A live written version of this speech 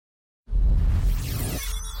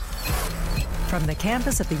From the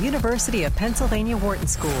campus of the University of Pennsylvania Wharton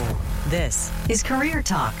School, this is Career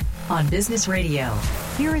Talk on Business Radio.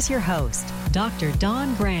 Here is your host, Dr.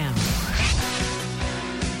 Don Graham.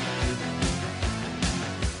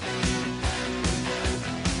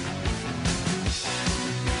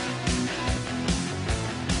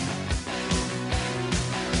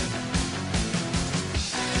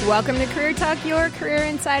 Welcome to Career Talk, your career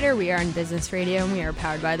insider. We are on Business Radio, and we are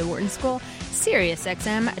powered by the Wharton School, Sirius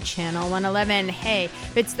XM, Channel 111. Hey,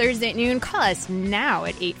 if it's Thursday at noon, call us now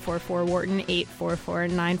at 844-WHARTON,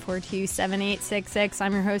 844-942-7866.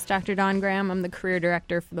 I'm your host, Dr. Don Graham. I'm the career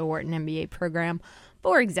director for the Wharton MBA program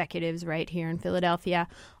for executives right here in Philadelphia.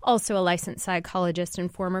 Also a licensed psychologist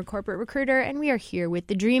and former corporate recruiter, and we are here with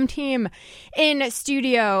the dream team in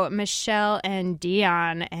studio, Michelle and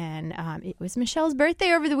Dion. And it was Michelle's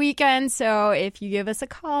birthday over the weekend, so if you give us a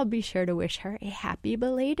call, be sure to wish her a happy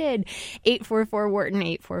belated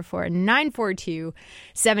 844-WHARTON,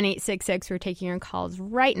 844-942-7866. We're taking your calls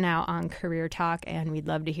right now on Career Talk, and we'd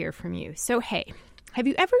love to hear from you. So, hey, have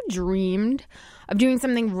you ever dreamed of doing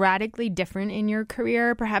something radically different in your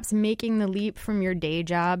career, perhaps making the leap from your day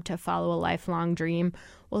job to follow a lifelong dream?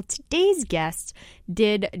 Well, today's guest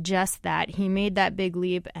did just that. He made that big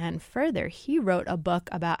leap, and further, he wrote a book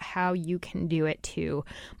about how you can do it too.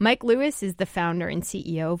 Mike Lewis is the founder and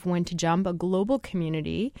CEO of When to Jump, a global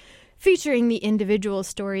community featuring the individual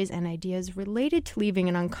stories and ideas related to leaving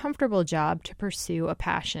an uncomfortable job to pursue a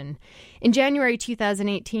passion. In January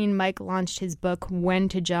 2018, Mike launched his book, When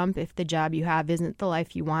to Jump, If the Job You Have Isn't the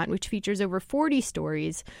Life You Want, which features over 40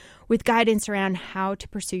 stories with guidance around how to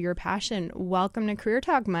pursue your passion. Welcome to Career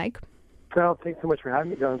Talk, Mike. Well, thanks so much for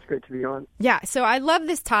having me, John. It's great to be on. Yeah, so I love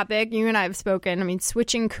this topic. You and I have spoken. I mean,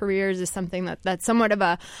 switching careers is something that's somewhat of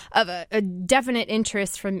a definite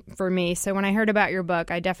interest for me. So when I heard about your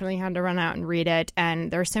book, I definitely had to run out and read it. And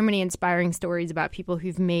there are so many inspiring stories about people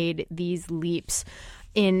who've made these leaps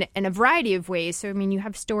in a variety of ways. So, I mean, you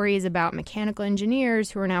have stories about mechanical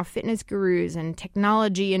engineers who are now fitness gurus and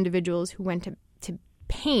technology individuals who went to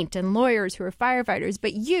paint and lawyers who are firefighters.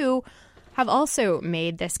 But you have also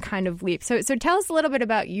made this kind of leap. So tell us a little bit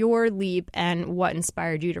about your leap and what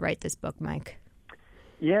inspired you to write this book, Mike.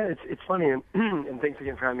 Yeah, it's funny, and thanks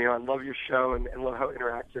again for having me on. Love your show and love how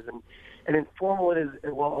interactive and informal it is,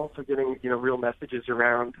 while also getting real messages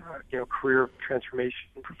around career transformation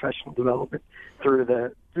and professional development through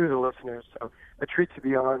the listeners. So a treat to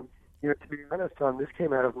be on. To be honest, this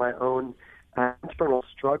came out of my own internal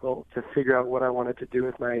struggle to figure out what I wanted to do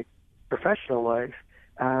with my professional life.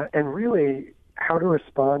 And really how to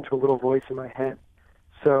respond to a little voice in my head.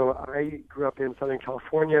 So I grew up in Southern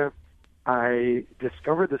California. I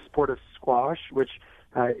discovered the sport of squash, which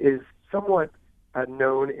is somewhat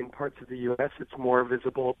known in parts of the U.S. It's more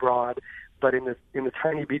visible abroad. But in the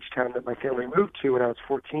tiny beach town that my family moved to when I was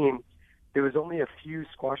 14, there was only a few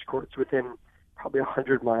squash courts within probably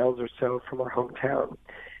 100 miles or so from our hometown.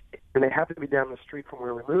 And they happened to be down the street from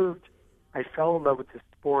where we moved. I fell in love with the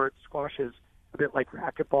sport. Squash is a bit like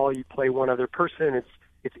racquetball. You play one other person.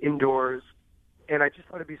 It's indoors. And I just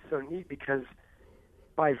thought it'd be so neat because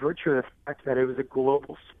by virtue of the fact that it was a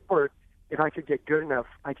global sport, if I could get good enough,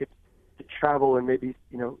 I could travel and maybe,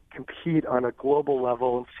 compete on a global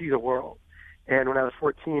level and see the world. And when I was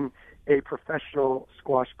 14, a professional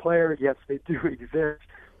squash player, yes, they do exist,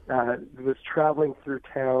 was traveling through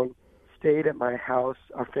town, stayed at my house.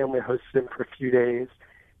 Our family hosted him for a few days.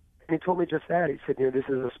 And he told me just that. He said, this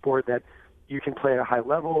is a sport that you can play at a high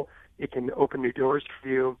level. It can open new doors for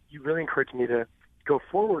you. You really encouraged me to go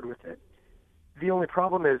forward with it. The only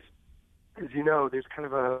problem is, as you know, there's kind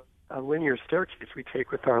of a linear staircase we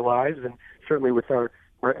take with our lives, and certainly with our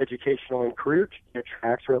educational and career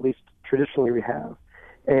tracks, or at least traditionally we have.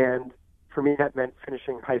 And for me, that meant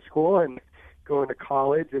finishing high school and going to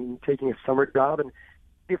college and taking a summer job, and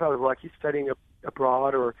if I was lucky, studying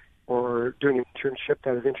abroad or doing an internship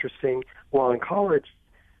that was interesting while in college.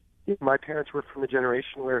 My parents were from the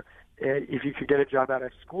generation where if you could get a job out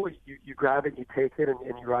of school, you grab it, you take it,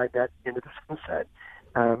 and you ride that into the sunset.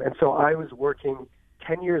 And so I was working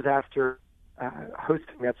 10 years after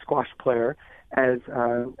hosting that squash player as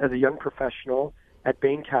a young professional at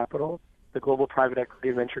Bain Capital, the global private equity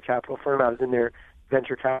and venture capital firm. I was in their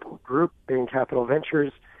venture capital group, Bain Capital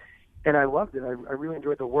Ventures, and I loved it. I really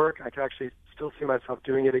enjoyed the work. I could actually still see myself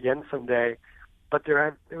doing it again someday. But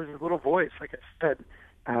there was a little voice, like I said,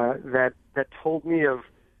 that told me of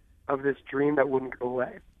this dream that wouldn't go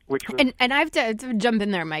away. Which was... and I have to jump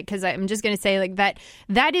in there, Mike, because I'm just going to say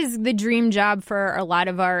that is the dream job for a lot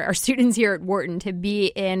of our students here at Wharton, to be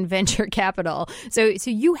in venture capital. So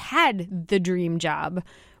you had the dream job,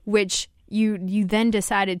 which you then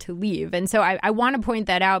decided to leave. And so I want to point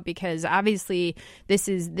that out, because obviously this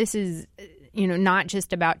is not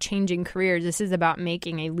just about changing careers. This is about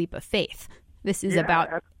making a leap of faith. This is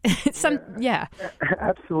about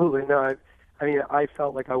Absolutely. No, I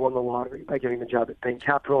felt like I won the lottery by getting the job at Bain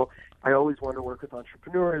Capital. I always wanted to work with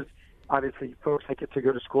entrepreneurs. Obviously, folks that get to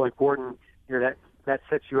go to school like Wharton, that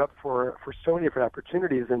sets you up for so many different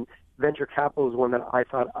opportunities. And venture capital is one that I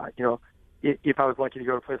thought, if I was lucky to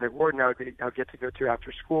go to a place like Wharton, I would get to go to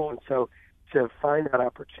after school. And so to find that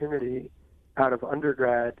opportunity out of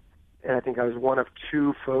undergrad, and I think I was one of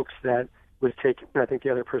two folks that was taken, I think the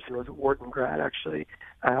other person was a Wharton grad actually,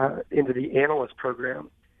 into the analyst program.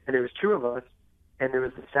 And there was two of us, and there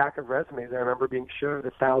was a stack of resumes. I remember being shown the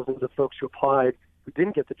thousands of folks who applied who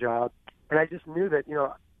didn't get the job. And I just knew that,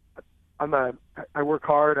 I work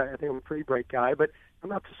hard. I think I'm a pretty bright guy, but I'm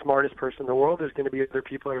not the smartest person in the world. There's going to be other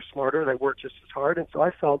people that are smarter that work just as hard. And so I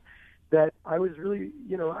felt that I was really,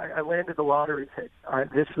 I landed the lottery pick.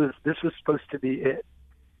 This was supposed to be it.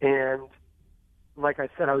 And like I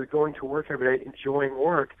said, I was going to work every day, enjoying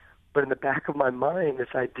work, but in the back of my mind,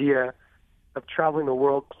 this idea of traveling the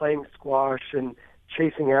world, playing squash, and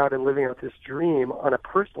chasing out and living out this dream on a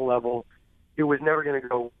personal level, it was never going to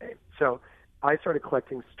go away. So I started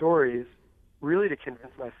collecting stories really to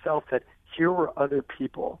convince myself that here were other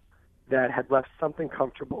people that had left something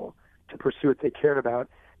comfortable to pursue what they cared about.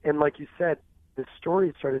 And like you said, the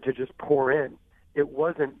stories started to just pour in. It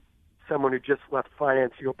wasn't someone who just left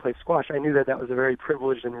finance to go play squash. I knew that was a very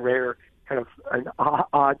privileged and rare kind of an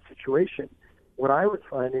odd situation. What I was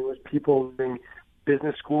finding was people doing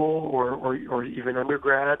business school or even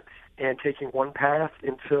undergrad and taking one path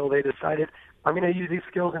until they decided, I'm going to use these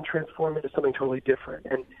skills and transform into something totally different.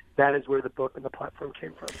 And that is where the book and the platform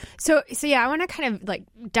came from. So yeah, I want to kind of like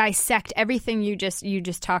dissect everything you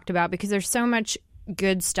just talked about, because there's so much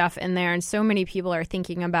good stuff in there, and so many people are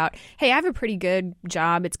thinking about, hey, I have a pretty good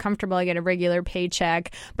job, it's comfortable, I get a regular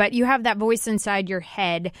paycheck, but you have that voice inside your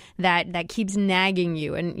head that keeps nagging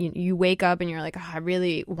you, and you wake up and you're like, oh, I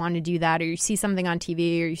really want to do that, or you see something on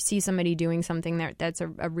TV, or you see somebody doing something that's a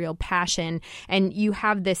real passion, and you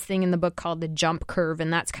have this thing in the book called the jump curve,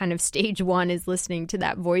 and that's kind of stage one, is listening to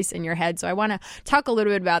that voice in your head. So I want to talk a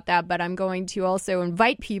little bit about that, but I'm going to also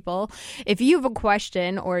invite people, if you have a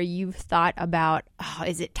question or you've thought about,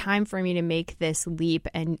 is it time for me to make this leap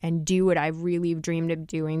and do what I've really dreamed of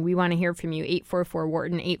doing? We want to hear from you.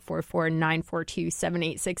 844-WHARTON,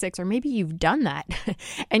 844-942-7866. Or maybe you've done that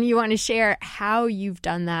and you want to share how you've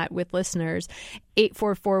done that with listeners.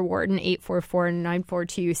 844-WHARTON,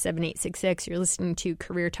 844-942-7866. You're listening to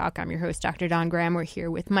Career Talk. I'm your host, Dr. Dawn Graham. We're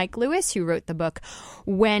here with Mike Lewis, who wrote the book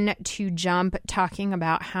When to Jump, talking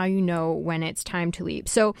about how you know when it's time to leap.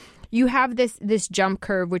 So you have this jump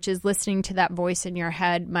curve, which is listening to that voice in your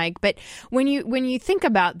head, Mike. But when you think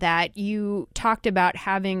about that, you talked about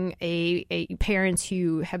having a parents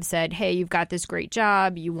who have said, hey, you've got this great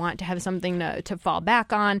job, you want to have something to fall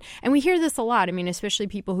back on. And we hear this a lot. I mean, especially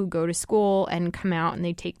people who go to school and come out and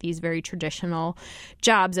they take these very traditional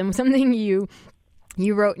jobs. And something you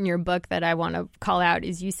wrote in your book that I want to call out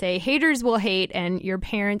is you say, haters will hate and your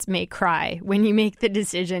parents may cry when you make the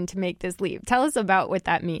decision to make this leap. Tell us about what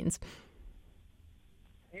that means.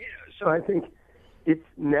 Yeah, so I think it's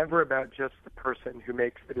never about just the person who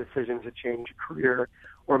makes the decision to change a career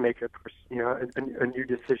or make a new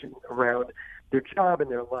decision around their job and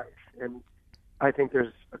their life. And I think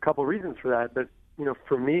there's a couple reasons for that. But,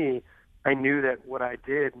 for me, I knew that what I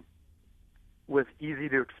did was easy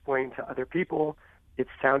to explain to other people. It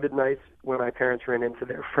sounded nice when my parents ran into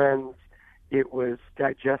their friends. It was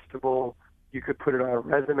digestible. You could put it on a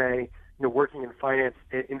resume. Working in finance,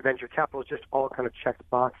 in venture capital, just all kind of checked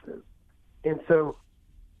boxes. And so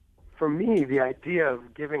for me, the idea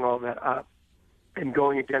of giving all that up and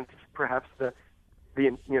going against perhaps the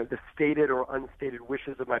stated or unstated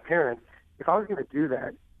wishes of my parents, if I was going to do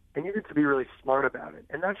that, I needed to be really smart about it.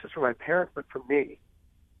 And not just for my parents, but for me.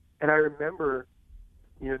 And I remember,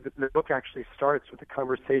 the book actually starts with a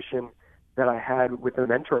conversation that I had with a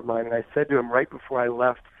mentor of mine. And I said to him right before I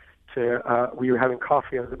left we were having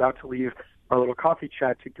coffee. I was about to leave our little coffee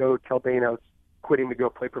chat to go tell Bain I was quitting to go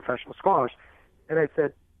play professional squash. And I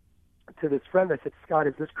said to this friend, I said, Scott,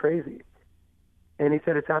 is this crazy? And he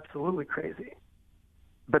said, it's absolutely crazy.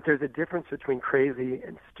 But there's a difference between crazy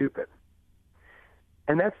and stupid.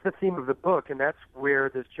 And that's the theme of the book, and that's where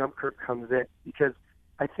this jump curve comes in. Because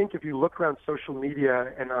I think if you look around social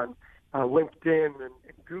media and on LinkedIn and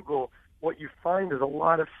Google, what you find is a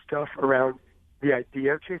lot of stuff around the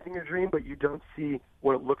idea of chasing a dream, but you don't see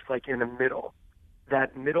what it looks like in the middle.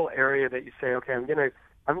 That middle area that you say, okay, I'm gonna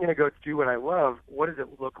go do what I love. What does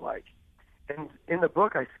it look like? And in the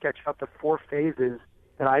book, I sketch out the 4 phases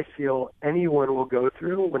that I feel anyone will go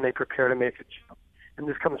through when they prepare to make a jump. And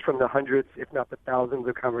this comes from the hundreds, if not the thousands,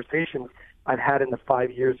 of conversations I've had in the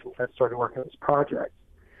 5 years since I started working on this project.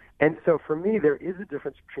 And so for me, there is a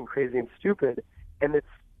difference between crazy and stupid, and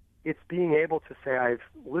it's being able to say, I've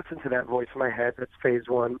listened to that voice in my head, that's phase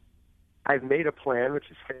 1. I've made a plan, which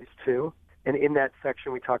is phase 2. And in that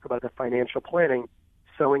section, we talk about the financial planning,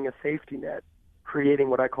 sowing a safety net, creating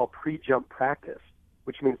what I call pre-jump practice,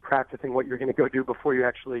 which means practicing what you're going to go do before you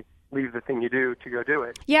actually leave the thing you do to go do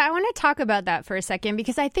it. Yeah, I want to talk about that for a second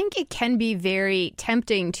because I think it can be very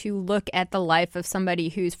tempting to look at the life of somebody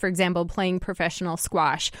who's, for example, playing professional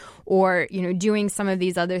squash or, doing some of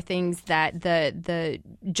these other things that the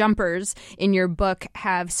jumpers in your book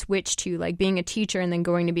have switched to, like being a teacher and then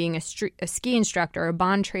going to being a ski instructor, a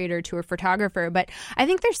bond trader to a photographer. But I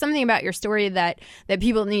think there's something about your story that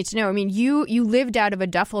people need to know. I mean, you lived out of a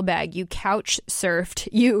duffel bag, you couch surfed,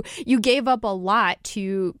 you gave up a lot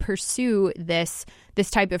to pursue this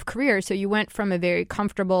type of career. So you went from a very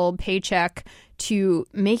comfortable paycheck to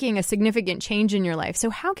making a significant change in your life.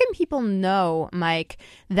 So how can people know, Mike,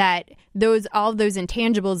 that all of those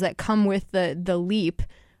intangibles that come with the leap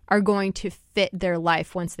are going to fit their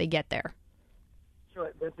life once they get there?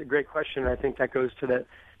 Sure, that's a great question. I think that goes to that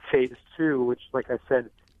phase 2, which, like I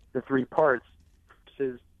said, the 3 parts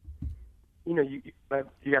is, you got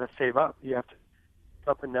to save up. You have to save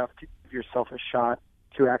up enough to give yourself a shot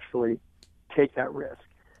to actually take that risk.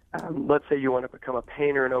 Let's say you want to become a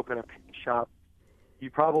painter and open a paint shop. You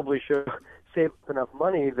probably should save up enough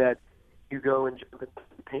money that you go and jump into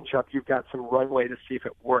the paint shop. You've got some runway to see if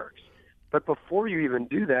it works. But before you even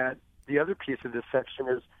do that, the other piece of this section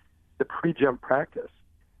is the pre-jump practice.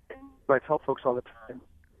 I tell folks all the time,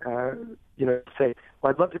 say,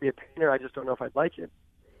 well, I'd love to be a painter, I just don't know if I'd like it.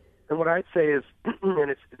 And what I'd say is,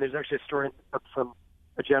 and there's actually a story from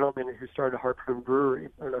a gentleman who started a Harpoon Brewery.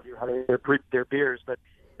 I don't know if you've had any of their beers, but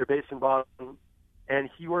they're based in Boston. And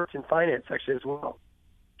he worked in finance, actually, as well.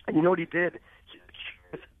 And you know what he did?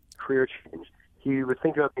 Career change. He would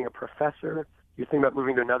think about being a professor. He would think about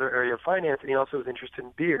moving to another area of finance, and he also was interested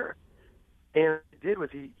in beer. And what he did was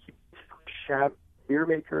he shabbed a beer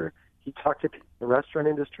maker. He talked to people in the restaurant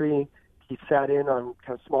industry. He sat in on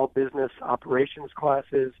kind of small business operations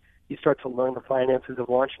classes. He started to learn the finances of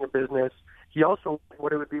launching a business. He also learned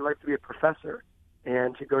what it would be like to be a professor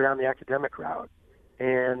and to go down the academic route.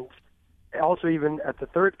 And also even at the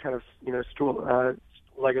third kind of,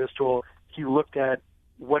 leg of the stool, he looked at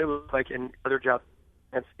what it was like in other jobs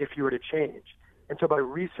if you were to change. And so by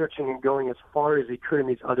researching and going as far as he could in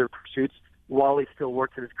these other pursuits while he still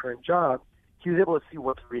worked at his current job, he was able to see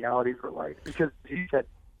what the realities were like. Because he said,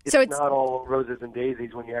 it's not all roses and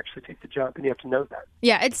daisies when you actually take the jump, and you have to know that.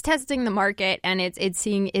 Yeah, it's testing the market, and it's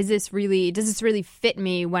seeing, does this really fit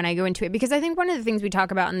me when I go into it? Because I think one of the things we talk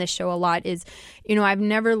about on this show a lot is, I've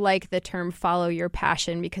never liked the term follow your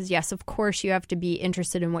passion, because yes, of course, you have to be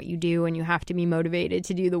interested in what you do, and you have to be motivated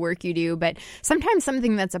to do the work you do. But sometimes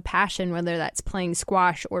something that's a passion, whether that's playing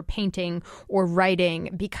squash or painting or writing,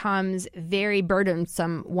 becomes very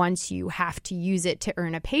burdensome once you have to use it to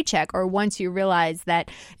earn a paycheck, or once you realize that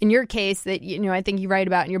in your case that, I think you write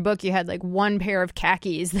about in your book, you had like one pair of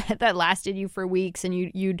khakis that lasted you for weeks, and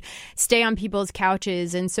you'd stay on people's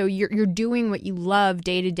couches. And so you're doing what you love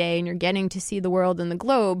day to day, and you're getting to see the world and the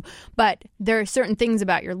globe. But there are certain things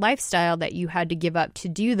about your lifestyle that you had to give up to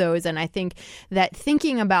do those. And I think that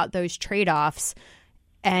thinking about those trade-offs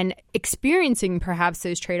and experiencing perhaps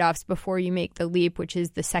those trade-offs before you make the leap, which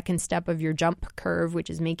is the second step of your jump curve, which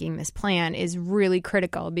is making this plan, is really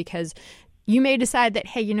critical, because you may decide that,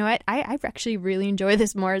 hey, you know what, I actually really enjoy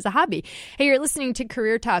this more as a hobby. Hey, you're listening to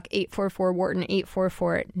Career Talk, 844-WHARTON,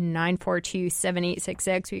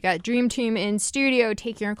 844-942-7866. We got Dream Team in studio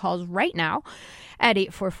taking your calls right now at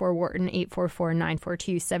 844-WHARTON,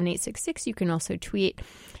 844-942-7866. You can also tweet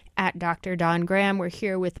at Dr. Don Graham. We're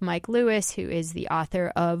here with Mike Lewis, who is the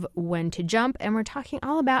author of When to Jump, and we're talking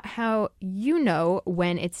all about how you know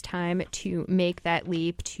when it's time to make that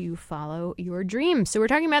leap to follow your dreams. So we're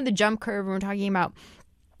talking about the jump curve, and we're talking about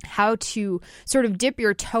how to sort of dip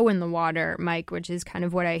your toe in the water, Mike, which is kind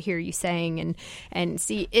of what I hear you saying, and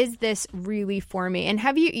see, is this really for me? And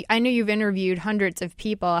I know you've interviewed hundreds of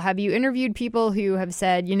people. Have you interviewed people who have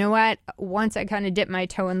said, you know what, once I kind of dipped my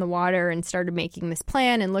toe in the water and started making this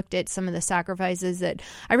plan and looked at some of the sacrifices, that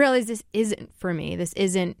I realized this isn't for me. This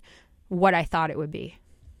isn't what I thought it would be.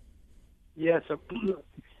 Yeah, so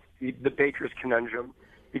the baker's conundrum,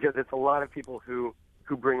 because it's a lot of people who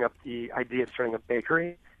bring up the idea of starting a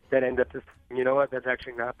bakery that end up just, you know what, that's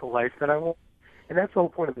actually not the life that I want. And that's the whole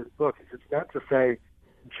point of this book, is it's not to say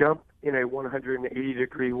jump in a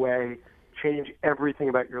 180-degree way, change everything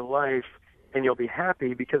about your life, and you'll be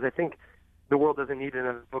happy, because I think the world doesn't need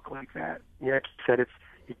another book like that. You actually said it's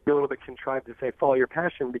a little bit contrived to say follow your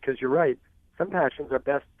passion, because you're right. Some passions are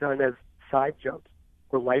best done as side jumps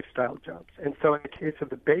or lifestyle jumps. And so in the case of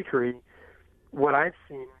the bakery, what I've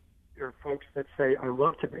seen are folks that say, I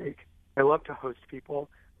love to bake, I love to host people,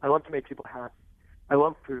 I love to make people happy, I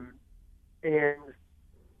love food, and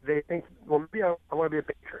they think, well, maybe I want to be a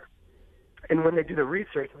baker. And when they do the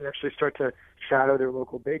research, they actually start to shadow their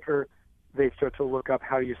local baker. They start to look up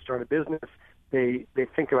how you start a business. They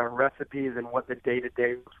think about recipes and what the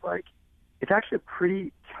day-to-day looks like. It's actually a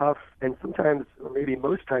pretty tough and sometimes, or maybe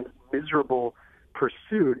most times, miserable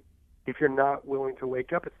pursuit if you're not willing to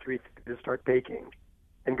wake up at 3:30 to start baking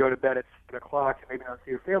and go to bed at 7 o'clock and maybe not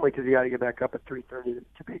see your family because you got to get back up at 3:30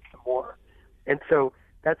 to bake some more. And so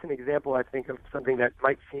that's an example, I think, of something that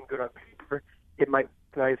might seem good on paper. It might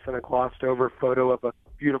be nice on a glossed-over photo of a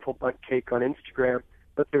beautiful bundt cake on Instagram,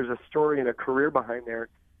 but there's a story and a career behind there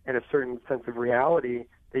and a certain sense of reality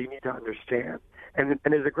that you need to understand. And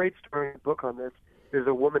there's a great story in the book on this. There's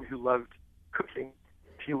a woman who loved cooking.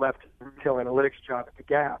 She left a retail analytics job at the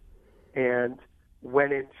Gap and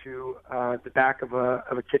went into the back of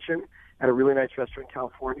a kitchen at a really nice restaurant in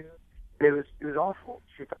California. And it was awful.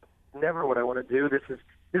 She thought, never what I want to do. This is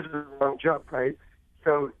a wrong jump, right?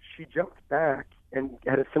 So she jumped back and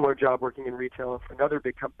had a similar job working in retail for another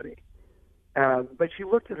big company. But she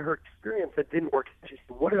looked at her experience that didn't work. She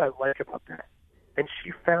said, what did I like about that? And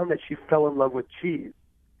she found that she fell in love with cheese.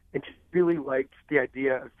 And she really liked the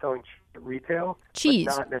idea of selling cheese at retail, cheese,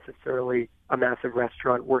 but not necessarily a massive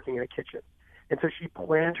restaurant working in a kitchen. And so she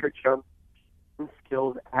planned her jump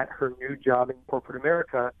skills at her new job in corporate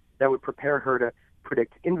America that would prepare her to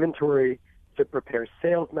predict inventory, to prepare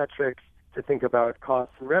sales metrics, to think about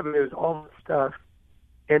costs and revenues, all this stuff.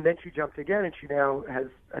 And then she jumped again, and she now has,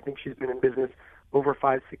 I think she's been in business over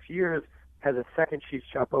 5-6 years, has a second cheese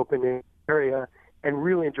shop open in the area, and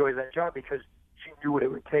really enjoys that job because she knew what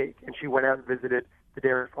it would take. And she went out and visited the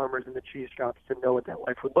dairy farmers and the cheese shops to know what that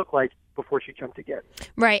life would look like before she jumped again.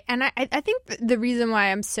 Right. And I think the reason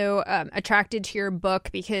why I'm so attracted to your book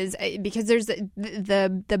because there's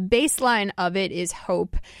the baseline of it is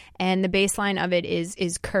hope, and the baseline of it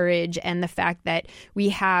is courage, and the fact that we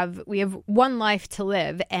have one life to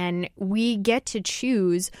live, and we get to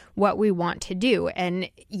choose what we want to do. And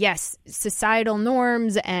yes, societal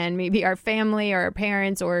norms and maybe our family or our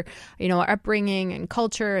parents or our upbringing and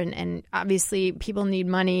culture and obviously people need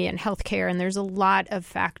money and healthcare, and there's a lot of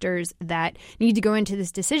factors that need to go into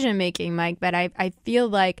this decision making, Mike. But I feel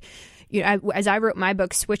like, as I wrote my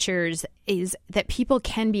book, Switchers, is that people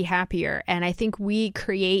can be happier. And I think we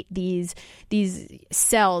create these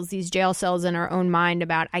cells, these jail cells in our own mind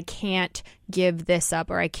about, I can't give this up,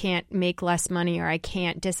 or I can't make less money, or I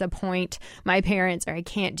can't disappoint my parents, or I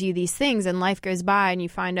can't do these things. And life goes by and you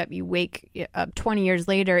find out you wake up 20 years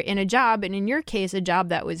later in a job, and in your case, a job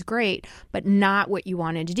that was great, but not what you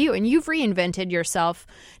wanted to do. And you've reinvented yourself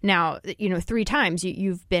now, 3 times.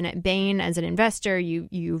 You've been at Bain as an investor,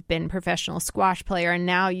 you've been professional squash player, and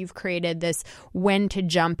now you've created this when to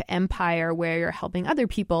jump empire where you're helping other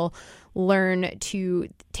people learn to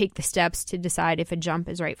take the steps to decide if a jump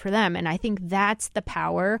is right for them. And I think that's the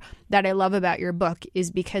power that I love about your book,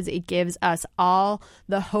 is because it gives us all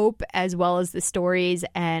the hope as well as the stories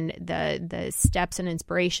and the steps and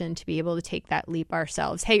inspiration to be able to take that leap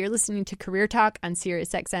ourselves. Hey, you're listening to Career Talk on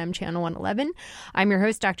SiriusXM Channel 111. I'm your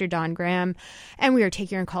host, Dr. Dawn Graham, and we are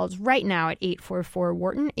taking your calls right now at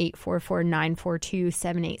 844-WHARTON,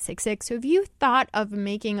 844-942-7866. So if you thought of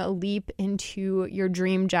making a leap into your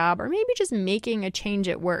dream job, or maybe just making a change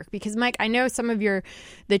at work, because Mike, I know some of the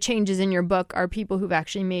changes in your book are people who've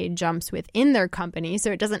actually made jumps within their company,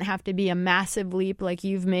 so it doesn't have to be a massive leap like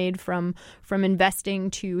you've made from investing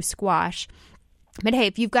to squash. But hey,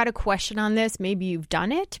 if you've got a question on this, maybe you've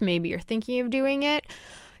done it, maybe you're thinking of doing it,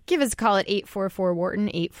 give us a call at 844-WHARTON,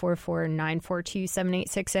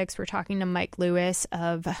 844-942-7866. We're talking to Mike Lewis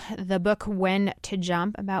of the book When to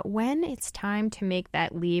Jump, about when it's time to make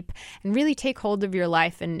that leap and really take hold of your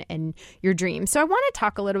life and your dreams. So I want to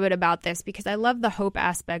talk a little bit about this because I love the hope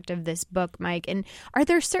aspect of this book, Mike. And are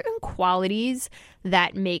there certain qualities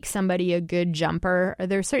that make somebody a good jumper? Are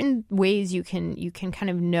there certain ways you can kind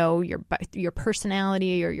of know your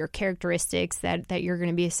personality or your characteristics that you're going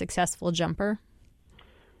to be a successful jumper?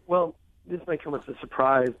 Well, this might come as a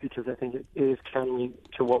surprise because I think it is counter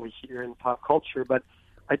to what we hear in pop culture, but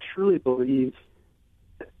I truly believe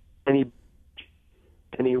any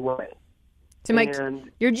way. So, Mike,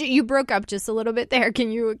 you broke up just a little bit there.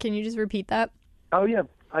 Can you just repeat that? Oh, yeah.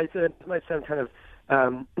 I said it might sound kind of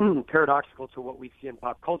paradoxical to what we see in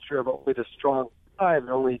pop culture of only the strong survive,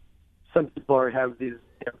 and only some people have these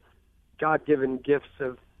God-given gifts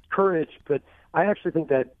of courage. But I actually think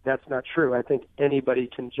that that's not true. I think anybody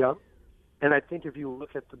can jump. And I think if you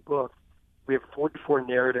look at the book, we have 44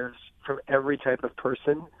 narratives from every type of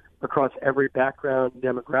person across every background,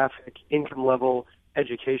 demographic, income level,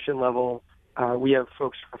 education level. We have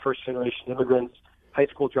folks from first-generation immigrants, high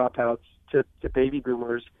school dropouts, to baby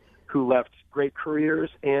boomers who left great careers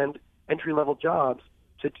and entry-level jobs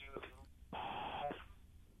to do.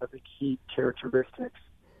 The key characteristics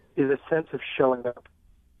is a sense of showing up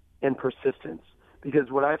and persistence. Because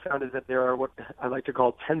what I found is that there are what I like to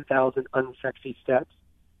call 10,000 unsexy steps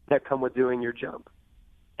that come with doing your jump.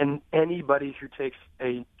 And anybody who takes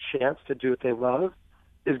a chance to do what they love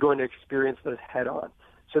is going to experience those head on.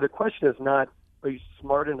 So the question is not, are you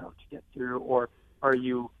smart enough to get through, or are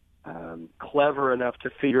you clever enough to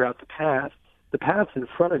figure out the path? The path's in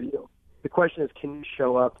front of you. The question is, can you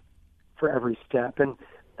show up for every step? And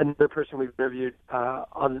another person we've interviewed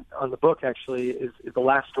on the book actually is the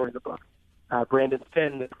last story of the book, Brandon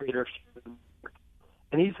Finn, the creator of Shaman.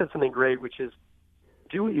 And he said something great, which is,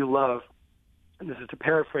 do what you love. And this is to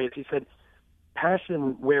paraphrase. He said,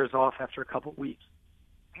 passion wears off after a couple of weeks.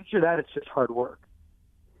 After that, it's just hard work.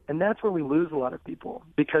 And that's where we lose a lot of people,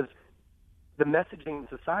 because the messaging in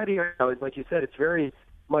society right now is, like you said, it's very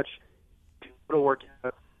much people work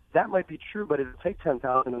out. That might be true, but it'll take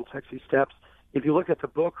 10,000 unsexy steps. If you look at the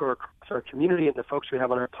book or across our community and the folks we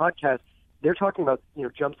have on our podcast, they're talking about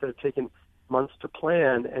jumps that have taken months to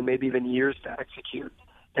plan and maybe even years to execute.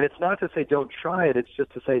 And it's not to say don't try it. It's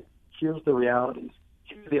just to say, here's the realities.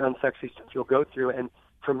 Here's the unsexy steps you'll go through. And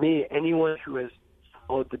for me, anyone who has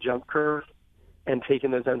followed the jump curve and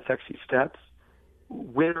taken those unsexy steps,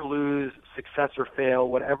 win or lose, success or fail,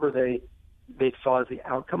 whatever they saw as the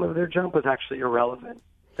outcome of their jump was actually irrelevant.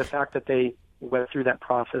 The fact that they went through that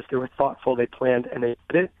process, they were thoughtful, they planned, and they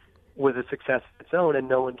did it, was a success of its own, and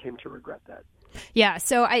no one came to regret that. Yeah,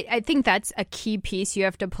 so I think that's a key piece you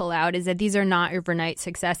have to pull out, is that these are not overnight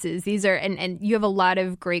successes. These are, and you have a lot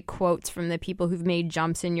of great quotes from the people who've made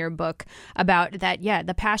jumps in your book about that. Yeah,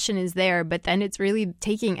 the passion is there, but then it's really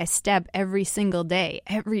taking a step every single day,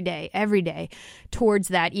 every day towards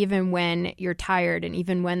that, even when you're tired and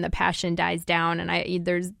even when the passion dies down. And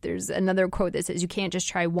there's another quote that says, you can't just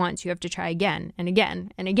try once, you have to try again and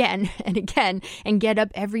again and again and again, and get up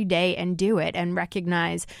every day and do it, and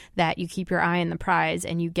recognize that you keep your eye on the prize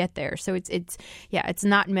and you get there. So it's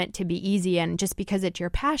not meant to be easy, and just because it's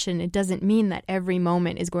your passion, it doesn't mean that every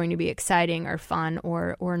moment is going to be exciting or fun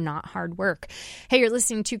or not hard work. Hey, you're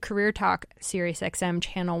listening to Career Talk, Sirius XM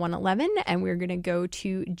channel 111, and we're going to go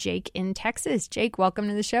to Jake in Texas. Jake, welcome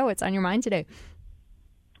to the show. What's on your mind today?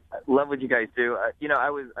 I love what you guys do. I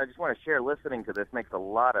just want to share, listening to this makes a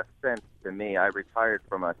lot of sense to me. I retired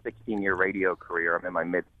from a 16-year radio career. I'm in my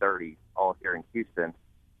mid-30s, all here in Houston,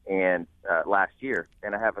 and last year.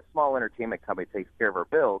 And I have a small entertainment company that takes care of our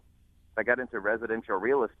bills. I got into residential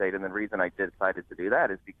real estate, and the reason I decided to do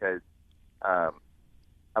that is because I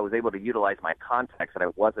was able to utilize my contacts that I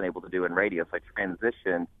wasn't able to do in radio. So I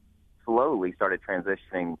started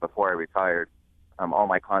transitioning before I retired. All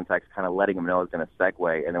my contacts, kind of letting them know I was going to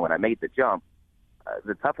segue. And then when I made the jump,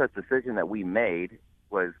 the toughest decision that we made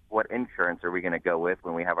was, what insurance are we going to go with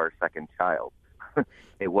when we have our second child?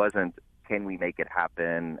 It wasn't, can we make it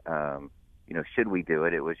happen? Should we do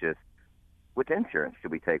it? It was just, which insurance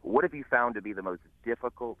should we take? What have you found to be the most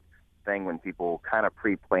difficult thing when people kind of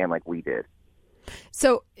pre-plan like we did?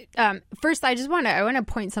 So first, I want to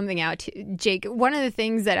point something out to Jake. One of the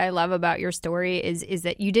things that I love about your story is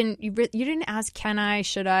that you didn't ask, can I,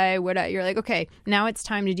 should I, would I? You're like, okay, now it's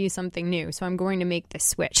time to do something new. So I'm going to make this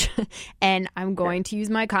switch, and I'm going to use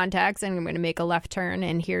my contacts, and I'm going to make a left turn,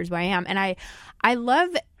 and here's where I am. And I love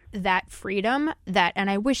that freedom, and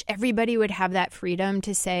I wish everybody would have that freedom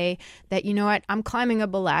to say that, you know what, I'm climbing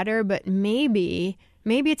up a ladder, but maybe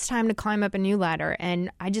it's time to climb up a new ladder, and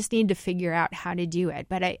I just need to figure out how to do it.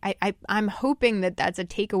 But I'm hoping that that's a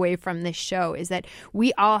takeaway from this show, is that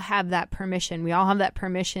we all have that permission. We all have that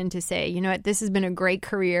permission to say, you know what, this has been a great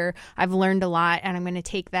career. I've learned a lot, and I'm going to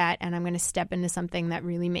take that, and I'm going to step into something that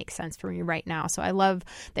really makes sense for me right now. So I love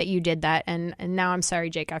that you did that. And now I'm sorry,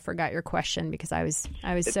 Jake, I forgot your question, because I was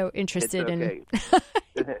so interested in.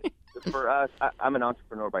 For us, I'm an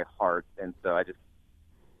entrepreneur by heart, and so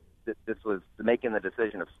this was, making the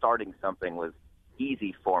decision of starting something was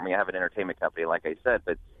easy for me. I have an entertainment company, like I said,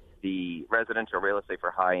 but the residential real estate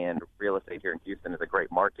for high-end real estate here in Houston is a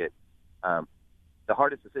great market. The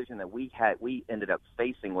hardest decision that we ended up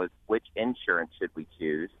facing was, which insurance should we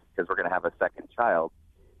choose, because we're going to have a second child.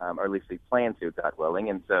 or at least we plan to, God willing.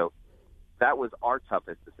 And so that was our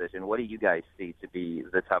toughest decision. What do you guys see to be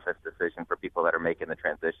the toughest decision for people that are making the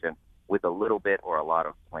transition with a little bit or a lot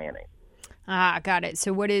of planning? Got it.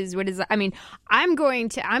 So what is, I mean, I'm going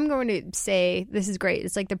to say, this is great.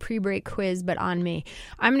 It's like the pre-break quiz, but on me.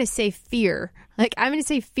 I'm going to say fear. I'm going to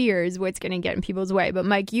say fear is what's going to get in people's way. But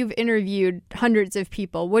Mike, you've interviewed hundreds of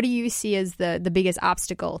people. What do you see as the biggest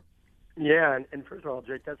obstacle? Yeah, and first of all,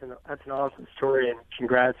 Jake, that's an awesome story, and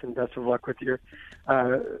congrats and best of luck with your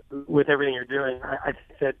with everything you're doing. I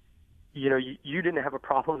think that you didn't have a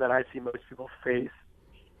problem that I see most people face,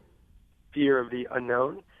 fear of the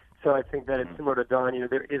unknown. So I think that it's similar to Don.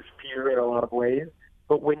 There is fear in a lot of ways,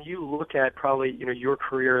 but when you look at probably your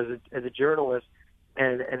career as a journalist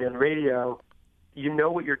and in radio, you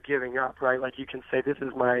know what you're giving up, right? Like you can say, this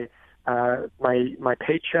is my my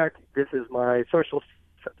paycheck, this is my social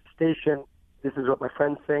station, this is what my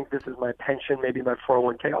friends think, this is my pension, maybe my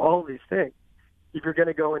 401k, all these things. If you're going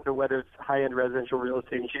to go into whether it's high-end residential real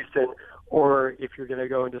estate in Houston, or if you're going to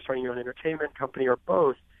go into starting your own entertainment company, or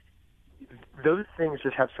both, those things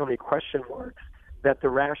just have so many question marks that the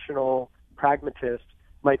rational pragmatist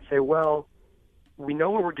might say, well, we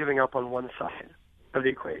know what we're giving up on one side of the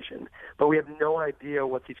equation, but we have no idea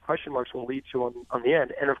what these question marks will lead to on the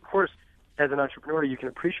end. And of course, as an entrepreneur, you can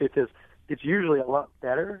appreciate this. It's usually a lot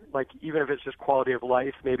better, like even if it's just quality of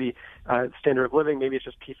life, maybe standard of living, maybe it's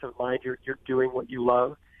just peace of mind, you're doing what you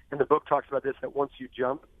love. And the book talks about this, that once you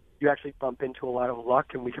jump, you actually bump into a lot of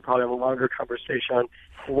luck, and we could probably have a longer conversation on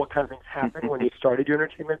what kind of things happened when you started your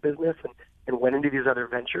entertainment business and went into these other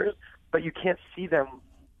ventures. But you can't see them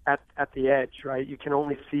at the edge, right? You can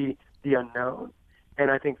only see the unknown.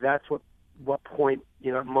 And I think that's what point,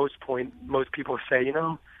 most people say,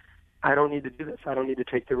 I don't need to do this. I don't need to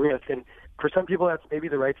take the risk. And for some people, that's maybe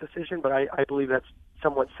the right decision, but I believe that's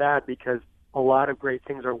somewhat sad because a lot of great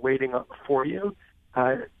things are waiting up for you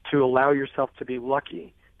to allow yourself to be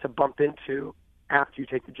lucky to bump into after you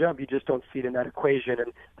take the jump. You just don't see it in that equation,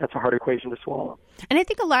 and that's a hard equation to swallow. And I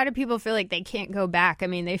think a lot of people feel like they can't go back. I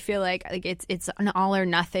mean, they feel like it's an all or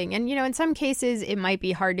nothing. And, in some cases, it might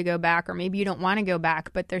be hard to go back, or maybe you don't want to go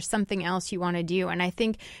back, but there's something else you want to do. And I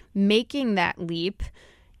think making that leap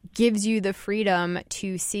gives you the freedom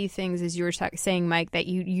to see things, as you were saying, Mike, that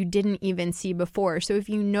you didn't even see before. So if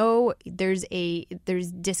there's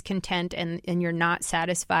discontent and you're not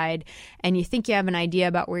satisfied and you think you have an idea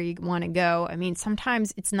about where you want to go, I mean,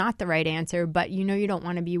 sometimes it's not the right answer, but you don't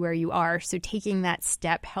want to be where you are. So taking that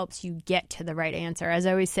step helps you get to the right answer. As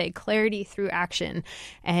I always say, clarity through action.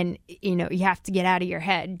 And, you have to get out of your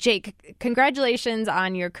head. Jake, congratulations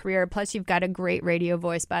on your career. Plus, you've got a great radio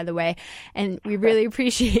voice, by the way. And we really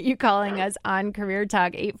appreciate you calling us on Career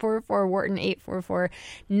Talk, 844-WHARTON,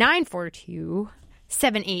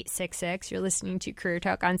 844-942-7866. You're listening to Career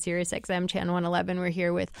Talk on Sirius XM Channel 111. We're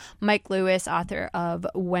here with Mike Lewis, author of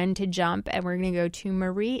When to Jump, and we're going to go to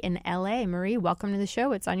Marie in L.A. Marie, welcome to the show.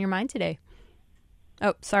 What's on your mind today?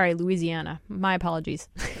 Oh, sorry, Louisiana. My apologies.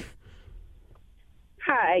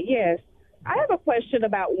 Hi, yes. I have a question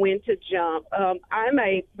about when to jump.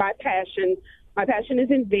 My passion is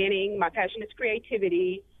inventing. My passion is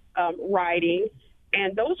creativity, writing.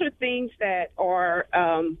 And those are things that are,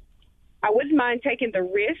 I wouldn't mind taking the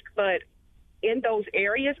risk, but in those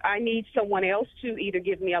areas, I need someone else to either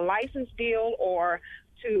give me a license deal or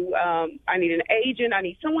I need an agent. I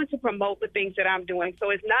need someone to promote the things that I'm doing. So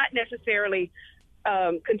it's not necessarily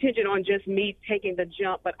contingent on just me taking the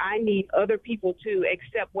jump, but I need other people to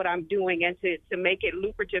accept what I'm doing and to make it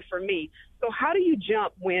lucrative for me. So how do you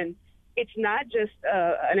jump when it's not just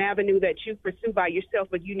an avenue that you pursue by yourself,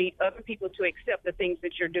 but you need other people to accept the things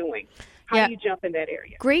that you're doing? How do you jump in that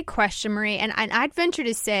area? Great question, Marie. And I'd venture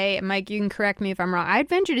to say, Mike, you can correct me if I'm wrong, I'd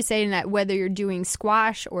venture to say that whether you're doing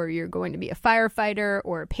squash or you're going to be a firefighter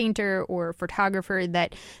or a painter or a photographer,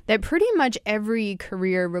 that pretty much every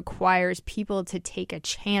career requires people to take a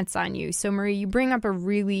chance on you. So, Marie, you bring up a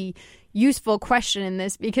really useful question in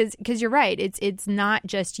this because you're right. It's not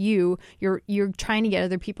just you. You're trying to get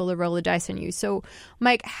other people to roll the dice on you. So,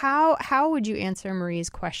 Mike, how would you answer Marie's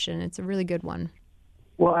question? It's a really good one.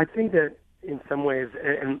 Well, I think that in some ways,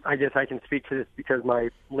 and I guess I can speak to this because my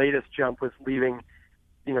latest jump was leaving,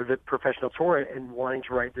 the professional tour and wanting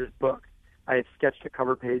to write this book. I had sketched a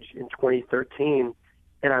cover page in 2013,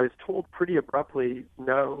 and I was told pretty abruptly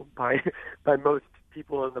no by most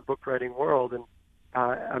people in the book writing world. And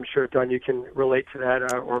I'm sure, Don, you can relate to that,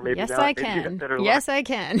 or maybe yes, not. I can. Yes, I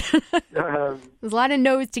can. There's a lot of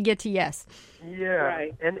no's to get to yes. Yeah,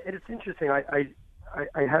 right. And it's interesting. I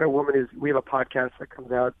had a woman we have a podcast that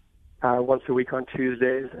comes out once a week on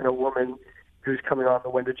Tuesdays, and a woman who's coming on the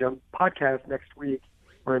When to Jump podcast next week.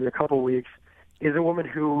 or in a couple of weeks, is a woman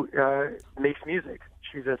who makes music.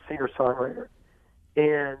 She's a singer-songwriter.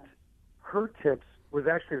 And her tips was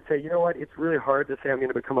actually to say, you know what, it's really hard to say I'm going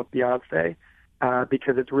to become a Beyonce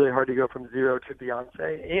because it's really hard to go from zero to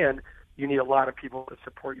Beyonce, and you need a lot of people to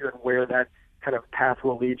support you and where that kind of path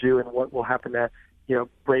will lead you and what will happen to,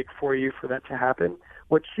 break for you for that to happen.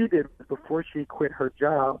 What she did was before she quit her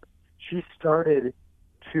job, she started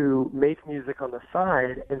to make music on the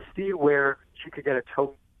side and see where she could get a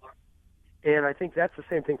toe. And I think that's the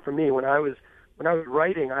same thing for me. When I was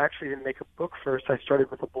writing, I actually didn't make a book first. I started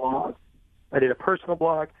with a blog. I did a personal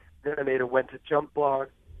blog, then I made a When to Jump blog,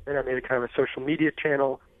 then I made a kind of a social media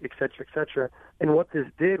channel, et cetera, et cetera. And what this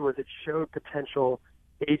did was it showed potential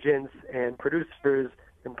agents and producers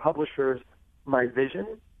and publishers my vision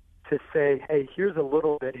to say, hey, here's a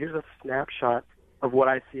little bit, here's a snapshot of what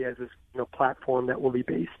I see as this platform that will be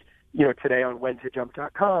based today on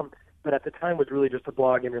whentojump.com, but at the time was really just a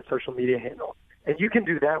blog and a social media handle. And you can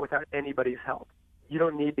do that without anybody's help. You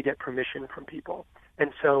don't need to get permission from people.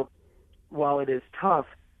 And so while it is tough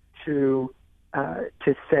to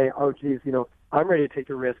say, oh, geez, I'm ready to take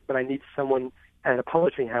a risk, but I need someone at a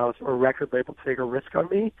publishing house or record label to take a risk on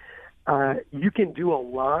me, you can do a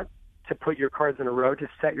lot to put your cards in a row, to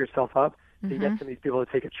set yourself up, to get some of these people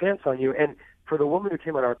to take a chance on you. And for the woman who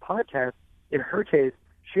came on our podcast, in her case,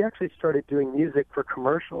 she actually started doing music for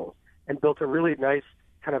commercials and built a really nice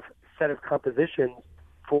kind of set of compositions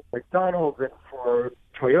for McDonald's and for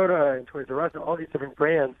Toyota and Toys R Us and all these different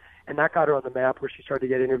brands. And that got her on the map where she started to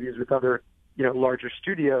get interviews with other, larger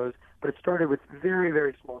studios. But it started with very,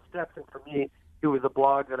 very small steps. And for me, it was a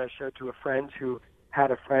blog that I showed to a friend who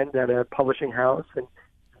had a friend at a publishing house, and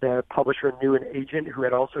the publisher knew an agent who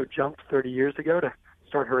had also jumped 30 years ago to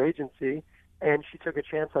start her agency, and she took a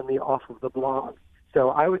chance on me off of the blog. So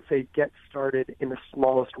I would say get started in the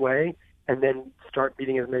smallest way, and then start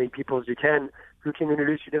meeting as many people as you can who can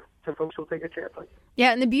introduce you to some folks who will take a chance on you.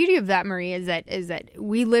 Yeah, and the beauty of that, Marie, is that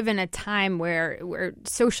we live in a time where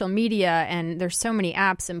social media and there's so many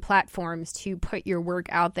apps and platforms to put your work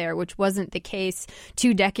out there, which wasn't the case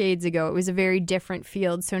 2 decades ago. It was a very different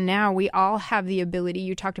field. So now we all have the ability,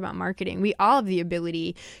 you talked about marketing, we all have the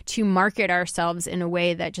ability to market ourselves in a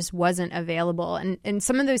way that just wasn't available. And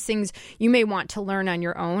some of those things you may want to learn on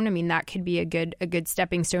your own. I mean, that could be a good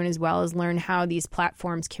stepping stone, as well as learn how these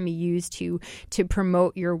platforms can be used to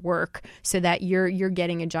promote your work so that you're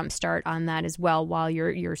getting a jump start on that as well while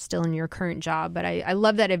you're still in your current job. But I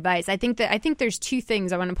love that advice. I think there's 2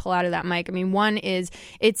 things I want to pull out of that, Mike. I mean, one is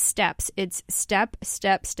it's steps. It's step,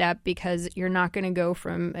 because you're not going to go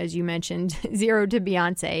from, as you mentioned, zero to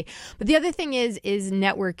Beyonce. But the other thing is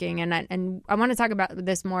networking. And I want to talk about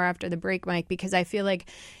this more after the break, Mike, because I feel like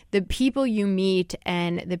the people you meet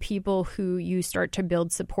and the people who you start to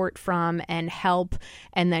build support from and help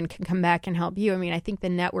and then can come back and help you. I mean, I think the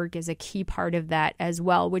network is a key part of that as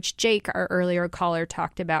well, which Jake, our earlier caller,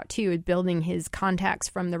 talked about too, is building his contacts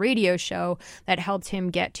from the radio show that helped him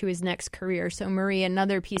get to his next career. So Marie,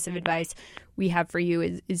 another piece of advice we have for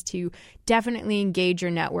you is to definitely engage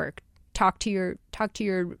your network. Talk to your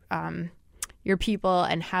people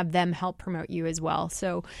and have them help promote you as well.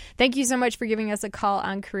 So thank you so much for giving us a call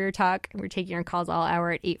on Career Talk. We're taking our calls all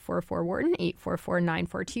hour at 844-WHARTON,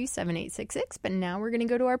 844-942-7866. But now we're going to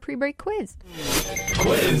go to our pre-break quiz.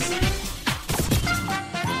 Quiz?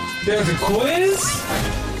 There's a quiz?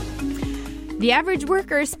 The average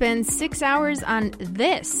worker spends 6 hours on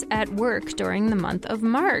this at work during the month of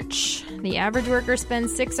March. The average worker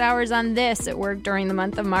spends 6 hours on this at work during the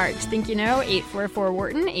month of March. Think you know?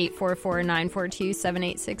 844-WHARTON,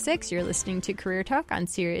 844-942-7866. You're listening to Career Talk on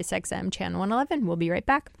Sirius XM Channel 111. We'll be right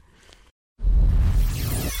back.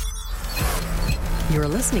 You're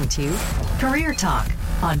listening to Career Talk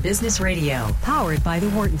on Business Radio, powered by the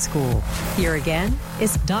Wharton School. Here again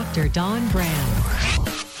is Dr. Don Graham.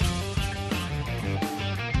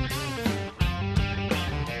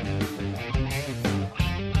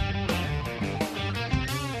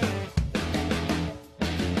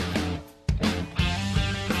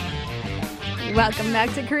 Welcome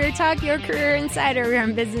back to Career Talk, your career insider. We're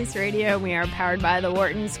on Business Radio. We are powered by the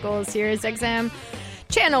Wharton School, Sirius XM,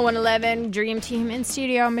 Channel 111, Dream Team in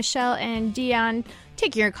studio, Michelle and Dion.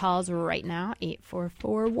 Take your calls right now,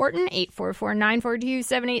 844-WHARTON,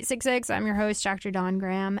 844-942-7866. I'm your host, Dr. Don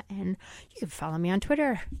Graham, and you can follow me on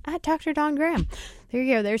Twitter, at Dr. Don Graham. There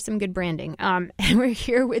you go. There's some good branding. And we're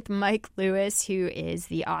here with Mike Lewis, who is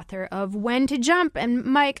the author of When to Jump. And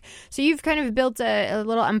Mike, so you've kind of built a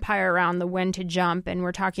little empire around the When to Jump, and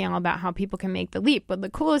we're talking all about how people can make the leap. But the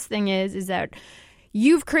coolest thing is that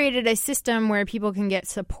you've created a system where people can get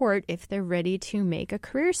support if they're ready to make a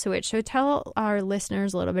career switch. So tell our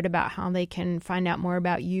listeners a little bit about how they can find out more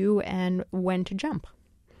about you and when to jump.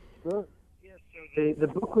 Sure. Yeah, so the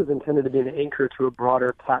book was intended to be an anchor to a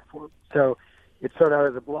broader platform. So it started out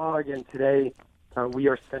as a blog, and today we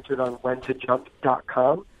are centered on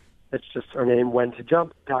whentojump.com. That's just our name,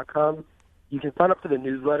 whentojump.com. You can sign up for the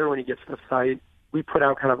newsletter when you get to the site. We put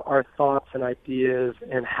out kind of our thoughts and ideas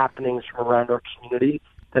and happenings from around our community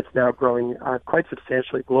that's now growing quite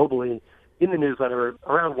substantially globally in the newsletter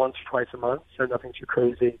around once or twice a month, so nothing too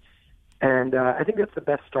crazy. And I think that's the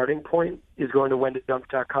best starting point, is going to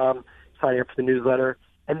whentojump.com, signing up for the newsletter.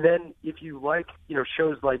 And then if you like,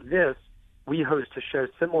 shows like this, we host a show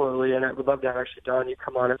similarly, and I would love to have actually, Don, you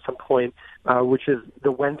come on at some point, which is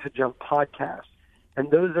the When to Jump podcast. And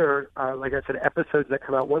those are, like I said, episodes that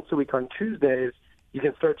come out once a week on Tuesdays. You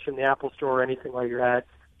can search in the Apple Store or anything while you're at,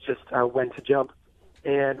 just When to Jump.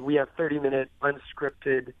 And we have 30-minute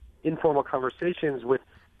unscripted, informal conversations with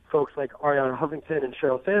folks like Ariana Huffington and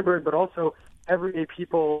Sheryl Sandberg, but also everyday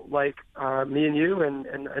people like me and you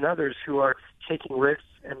and others who are taking risks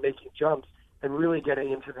and making jumps and really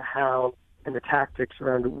getting into the how and the tactics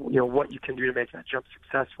around what you can do to make that jump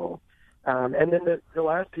successful. And then the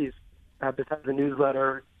last piece, besides the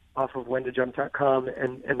newsletter off of whentojump.com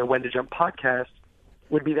and the When to Jump podcast,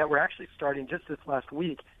 would be that we're actually starting just this last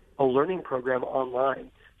week a learning program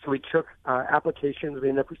online. So we took applications. We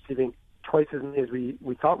ended up receiving twice as many as we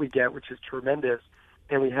thought we'd get, which is tremendous.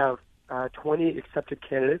 And we have 20 accepted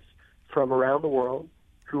candidates from around the world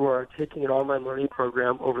who are taking an online learning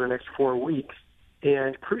program over the next 4 weeks.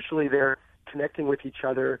 And crucially, they're connecting with each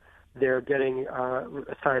other. They're getting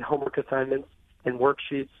assigned homework assignments and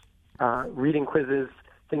worksheets, reading quizzes,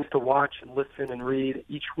 things to watch and listen and read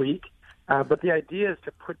each week. But the idea is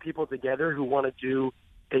to put people together who want to do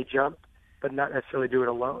a jump, but not necessarily do it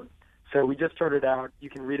alone. So we just started out. You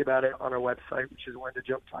can read about it on our website, which is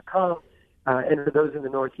whentojump.com. And for those in the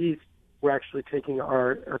Northeast, we're actually taking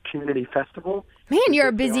our community festival. Man, you're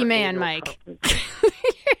a busy man, Mike.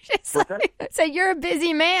 So you're a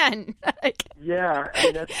busy man. Yeah.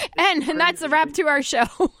 I mean, and that's a wrap to our show.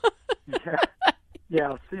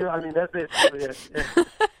 Yeah. See, I mean, that's basically it.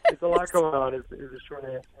 It's a lot going on is the short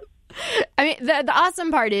answer. I mean, the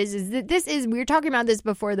awesome part is that we were talking about this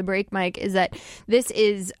before the break, Mike, is that this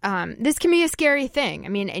can be a scary thing. I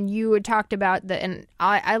mean, and you had talked about and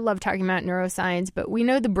I love talking about neuroscience, but we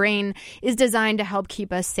know the brain is designed to help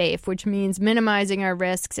keep us safe, which means minimizing our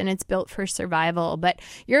risks, and it's built for survival. But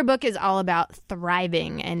your book is all about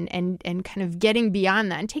thriving and kind of getting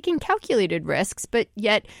beyond that and taking calculated risks. But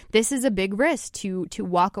yet this is a big risk to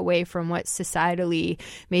walk away from what's societally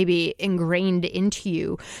maybe ingrained into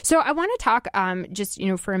you. So I want to talk just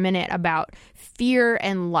for a minute about fear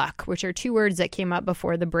and luck, which are two words that came up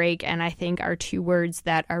before the break, and I think are two words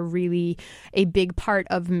that are really a big part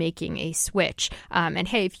of making a switch. And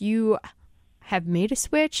hey, if you have made a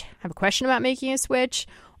switch, have a question about making a switch,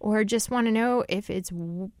 or just want to know if it's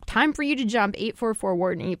time for you to jump,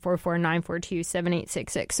 844-WHARTON,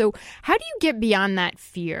 844-942-7866. So how do you get beyond that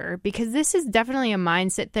fear? Because this is definitely a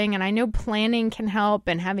mindset thing, and I know planning can help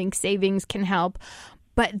and having savings can help.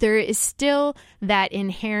 But there is still that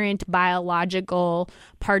inherent biological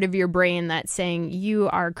part of your brain that's saying you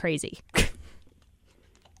are crazy.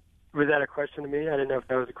 Was that a question to me? I didn't know if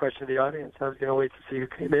that was a question to the audience. I was going to wait to see who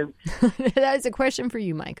came in. That is a question for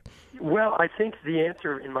you, Mike. Well, I think the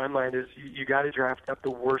answer in my mind is you got to draft up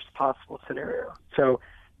the worst possible scenario. So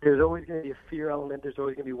there's always going to be a fear element. There's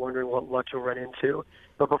always going to be wondering what luck you'll run into.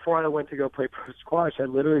 But before I went to go play pro squash, I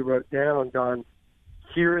literally wrote down, Don,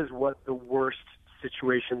 here is what the worst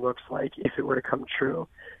situation looks like if it were to come true.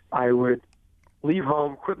 I would leave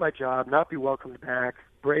home, quit my job, not be welcomed back,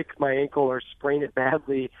 break my ankle or sprain it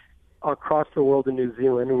badly across the world in New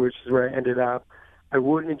Zealand, which is where I ended up. I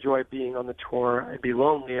wouldn't enjoy being on the tour. I'd be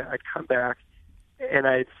lonely. I'd come back, and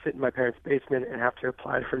I'd sit in my parents' basement and have to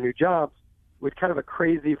apply for new jobs with kind of a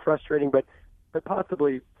crazy, frustrating, but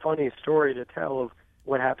possibly funny story to tell of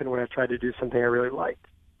what happened when I tried to do something I really liked.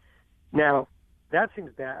 Now, that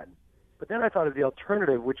seems bad. But then I thought of the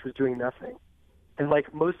alternative, which was doing nothing. And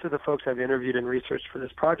like most of the folks I've interviewed and researched for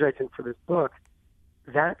this project and for this book,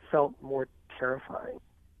 that felt more terrifying.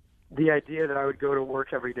 The idea that I would go to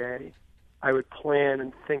work every day, I would plan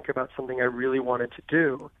and think about something I really wanted to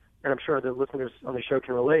do, and I'm sure the listeners on the show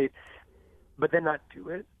can relate, but then not do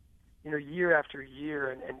it. Year after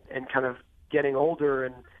year and kind of getting older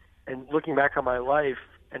and looking back on my life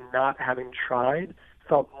and not having tried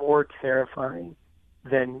felt more terrifying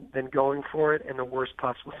than going for it and the worst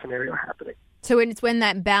possible scenario happening. So it's when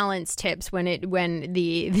that balance tips, when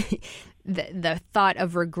the thought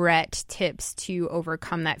of regret tips to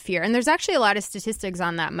overcome that fear. And there's actually a lot of statistics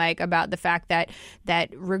on that, Mike, about the fact that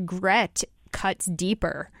regret cuts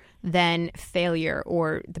deeper than failure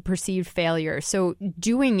or the perceived failure. So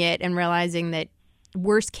doing it and realizing that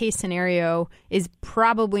worst case scenario is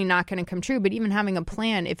probably not going to come true, but even having a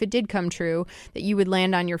plan, if it did come true, that you would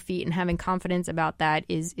land on your feet, and having confidence about that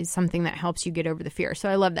is something that helps you get over the fear. So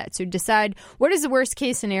I love that. So decide what is the worst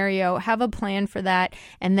case scenario, have a plan for that,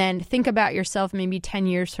 and then think about yourself maybe 10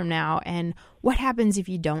 years from now and what happens if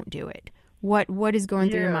you don't do it? What is going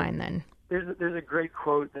through your mind then? There's a great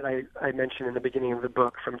quote that I mentioned in the beginning of the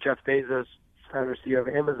book from Jeff Bezos, founder and CEO of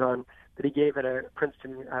Amazon, that he gave at a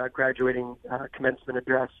Princeton graduating commencement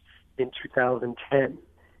address in 2010.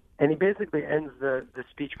 And he basically ends the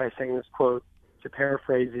speech by saying this quote, to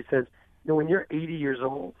paraphrase, he says, when you're 80 years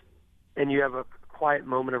old and you have a quiet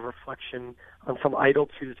moment of reflection on some idle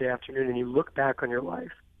Tuesday afternoon and you look back on your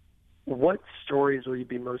life, what stories will you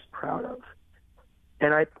be most proud of?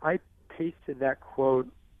 And I pasted that quote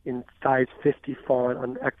in size 50 font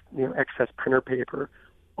on excess printer paper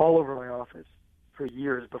all over my office for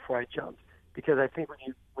years before I jumped, because I think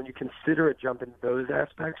when you consider a jump in those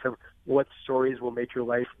aspects of what stories will make your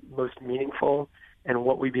life most meaningful and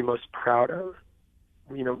what we'd be most proud of,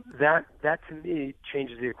 that to me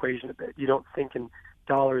changes the equation a bit. You don't think in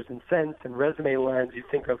dollars and cents and resume lines. You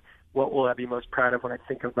think of what will I be most proud of when I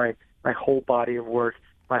think of my whole body of work,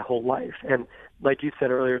 my whole life. And like you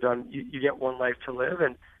said earlier, Don, you get one life to live,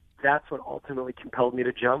 and that's what ultimately compelled me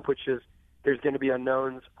to jump, which is there's going to be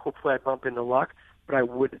unknowns. Hopefully I bump into luck, but I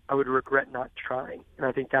would regret not trying. And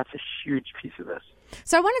I think that's a huge piece of this.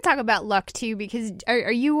 So I want to talk about luck too, because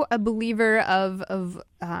are you a believer of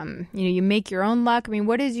you make your own luck? I mean,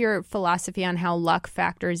 what is your philosophy on how luck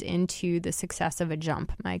factors into the success of a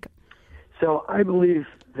jump, Mike? So I believe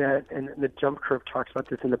that, and the jump curve talks about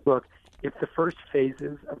this in the book, if the first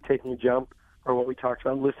phases of taking a jump are what we talked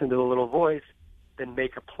about, listen to the little voice, then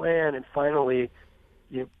make a plan, and finally,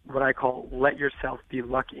 what I call let yourself be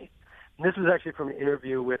lucky. And this was actually from an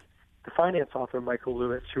interview with the finance author Michael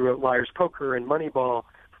Lewis, who wrote Liar's Poker and Moneyball,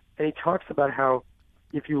 and he talks about how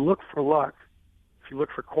if you look for luck, if you look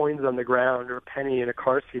for coins on the ground or a penny in a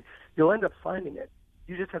car seat, you'll end up finding it.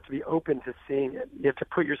 You just have to be open to seeing it. You have to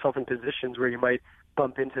put yourself in positions where you might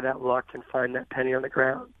bump into that luck and find that penny on the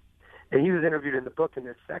ground. And he was interviewed in the book in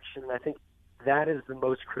this section, and I think that is the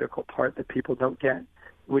most critical part that people don't get,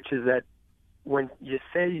 which is that when you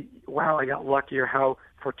say, wow, I got lucky, or how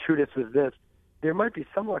fortuitous was this, there might be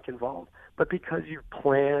some luck involved, but because you've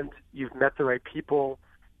planned, you've met the right people,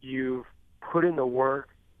 you've put in the work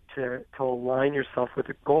to align yourself with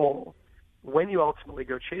a goal, when you ultimately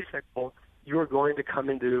go chase that goal, you're going to come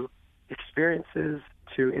into experiences,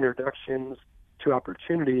 to introductions, to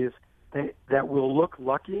opportunities that will look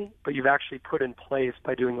lucky, but you've actually put in place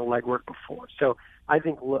by doing the legwork before. So I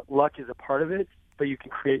think luck is a part of it, but you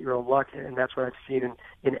can create your own luck, and that's what I've seen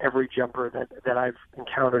in every jumper that I've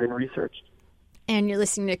encountered and researched. And you're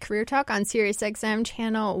listening to Career Talk on SiriusXM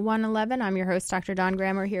Channel 111. I'm your host, Dr. Don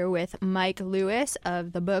Graham. We're here with Mike Lewis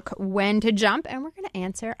of the book When to Jump, and we're going to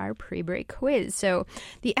answer our pre-break quiz. So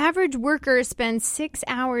the average worker spends 6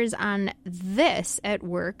 hours on this at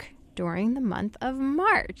work during the month of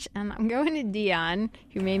March. And I'm going to Dion,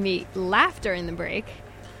 who made me laugh during the break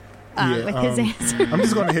with his answer. I'm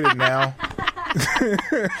just going to hit it now.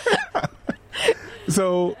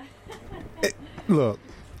 So, look.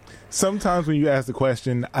 Sometimes when you ask the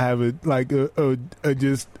question, I have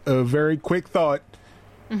just a very quick thought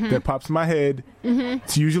that pops in my head.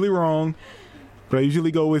 It's usually wrong, but I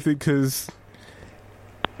usually go with it because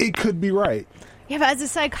it could be right. Yeah, but as a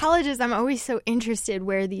psychologist, I'm always so interested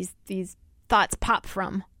where these thoughts pop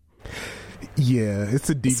from. Yeah, it's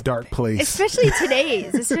a deep, dark place. Especially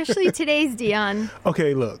today's, Dion.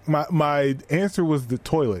 Okay, look, my answer was the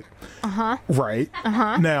toilet. Right.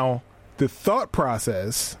 Now, the thought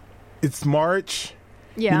process... It's March.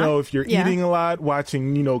 Yeah. If you're eating a lot,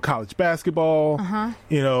 watching, college basketball,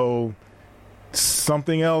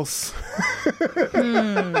 something else.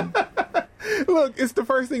 Look, it's the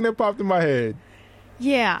first thing that popped in my head.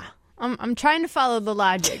 Yeah. I'm trying to follow the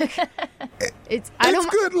logic. It's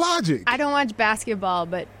good logic. I don't watch basketball,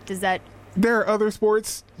 but does that... There are other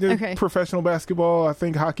sports. Okay. Professional basketball. I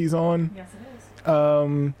think hockey's on. Yes, it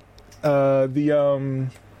is.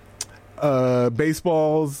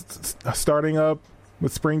 Baseball's starting up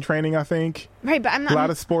with spring training, I think. Right, but I'm not... A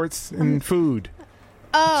lot of sports and food.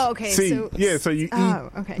 Oh, okay. See, so you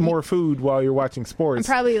okay. eat more food while you're watching sports.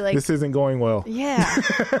 I'm probably like, this isn't going well. Yeah.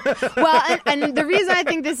 Well, and the reason I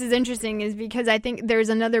think this is interesting is because I think there's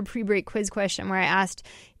another pre-break quiz question where I asked,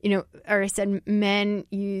 or I said men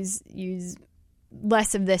use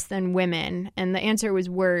less of this than women, and the answer was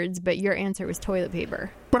words, but your answer was toilet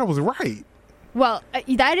paper. But I was right. Well,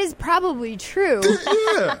 that is probably true.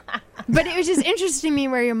 Yeah. But it was just interesting to me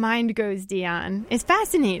where your mind goes, Dion. It's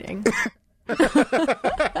fascinating.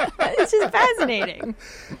 It's just fascinating.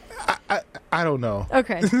 I don't know.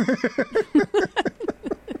 Okay.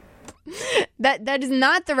 That is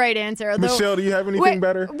not the right answer. Although, Michelle, do you have anything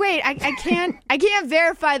better? Wait, I can't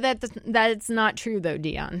verify that it's not true though,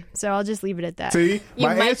 Dion. So I'll just leave it at that. See,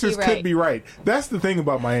 my answers could be right. That's the thing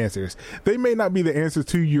about my answers. They may not be the answer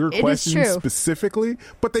to your question specifically,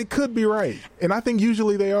 but they could be right, and I think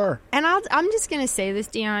usually they are. And I'm just gonna say this,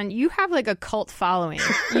 Dion. You have like a cult following.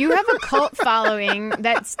 You have a cult following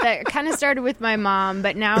that kind of started with my mom,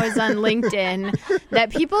 but now is on LinkedIn.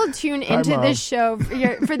 That people tune into this show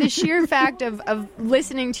for the sheer fact of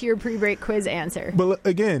listening to your pre-break quiz answer. But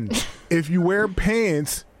again, if you wear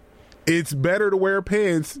pants, it's better to wear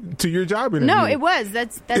pants to your job interview. No, it was.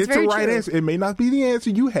 That's very true. It's a right answer. It may not be the answer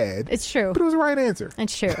you had. It's true. But it was the right answer.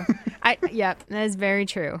 It's true. Yep, that is very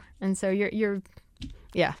true. And so you're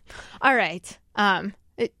yeah. All right.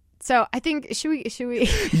 So I think should we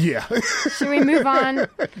Yeah. Should we move on?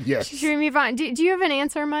 Yes. Should we move on? Do you have an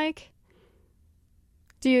answer, Mike?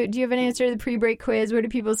 Do you have an answer to the pre-break quiz? What do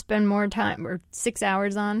people spend more time or 6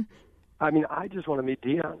 hours on? I mean, I just want to meet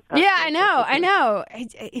Dion. Yeah, I know.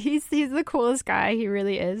 He's the coolest guy. He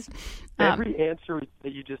really is. Every answer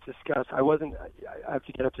that you just discussed, I have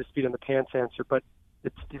to get up to speed on the pants answer, but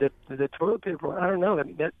it's the toilet paper. I don't know. I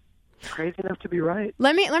mean, that's crazy enough to be right.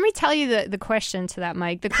 Let me tell you the question to that,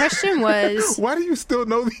 Mike. The question was, why do you still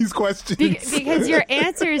know these questions? Because your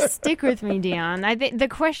answers stick with me, Dion. I think the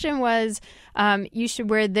question was, you should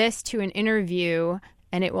wear this to an interview,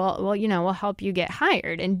 and it will help you get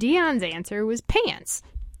hired. And Dion's answer was pants.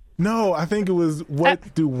 No, I think it was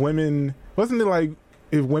what do women? Wasn't it like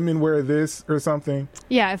if women wear this or something?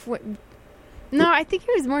 Yeah. No, I think it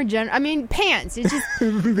was more general. I mean, pants. It's just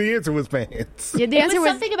the answer was pants. Yeah, the answer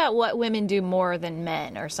was something about what women do more than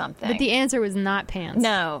men or something. But the answer was not pants.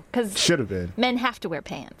 No, because should have been. Men have to wear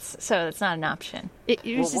pants, so it's not an option.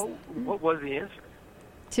 What was the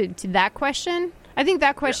answer to that question? I think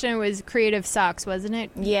that question was creative socks, wasn't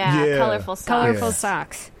it? Yeah. Colorful socks. Colorful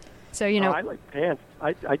socks. So I like pants.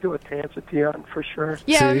 I do a pants with Dion for sure.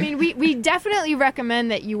 Yeah, See? I mean, we definitely recommend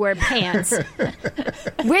that you wear pants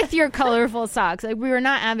with your colorful socks. Like, we were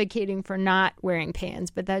not advocating for not wearing pants,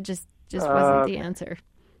 but that just wasn't the answer.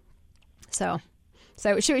 So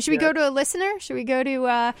should we go to a listener? Should we go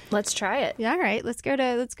to? Let's try it. Yeah, all right. Let's go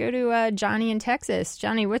to Johnny in Texas.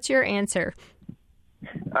 Johnny, what's your answer?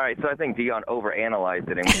 All right, so I think Dion overanalyzed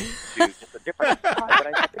it and went to just a different spot. But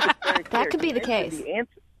I think it's very clear. That could be the case.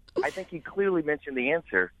 I think he clearly mentioned the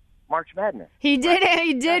answer, March Madness. He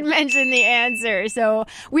did mention the answer. So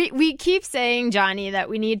we keep saying, Johnny, that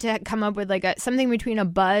we need to come up with like something between a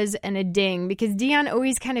buzz and a ding, because Dion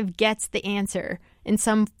always kind of gets the answer in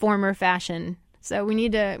some form or fashion. So we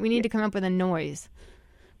need to come up with a noise.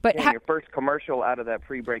 But your first commercial out of that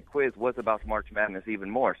pre-break quiz was about March Madness even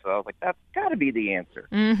more. So I was like, that's got to be the answer.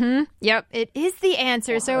 Mm-hmm. Yep, it is the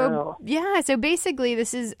answer. Wow. So basically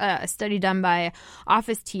this is a study done by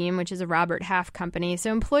Office Team, which is a Robert Half company.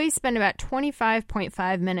 So employees spend about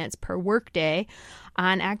 25.5 minutes per workday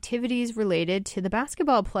on activities related to the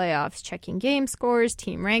basketball playoffs, checking game scores,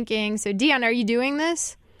 team rankings. So Dion, are you doing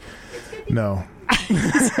this? No.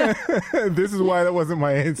 This is why that wasn't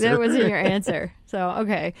my answer. That wasn't your answer. So,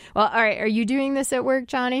 okay. Well, all right. Are you doing this at work,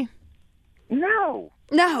 Johnny? No,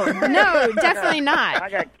 definitely not. I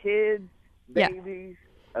got kids, babies,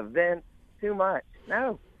 events, too much.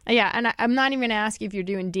 No. Yeah, and I'm not even going to ask you if you're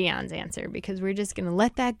doing Dion's answer, because we're just going to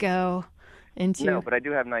let that go. No, but I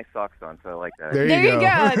do have nice socks on, so I like that. There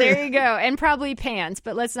you go. And probably pants,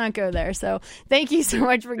 but let's not go there. So thank you so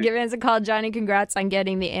much for giving us a call, Johnny. Congrats on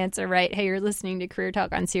getting the answer right. Hey, you're listening to Career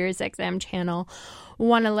Talk on Sirius XM channel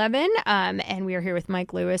 111, and we are here with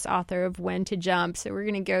Mike Lewis, author of When to Jump. So we're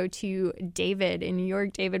going to go to David in New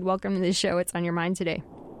York. David, welcome to the show. What's on your mind today?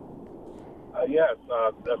 Yes,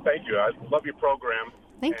 thank you. I love your program.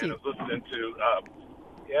 Thank you. I was listening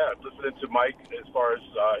to Mike as far as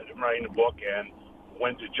writing the book and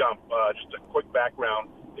When to Jump. Just a quick background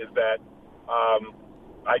is that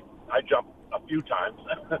I jumped a few times,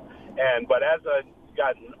 but as I've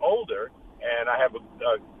gotten older, and I have a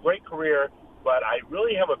great career, but I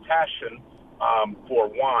really have a passion for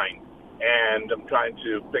wine, and I'm trying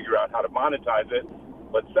to figure out how to monetize it.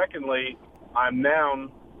 But secondly, I'm now,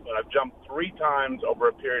 I've jumped 3 times over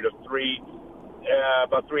a period of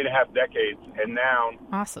about 3.5 decades, and now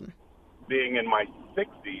Awesome. being in my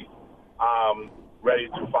 60s, ready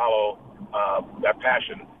to follow that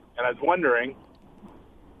passion. And I was wondering,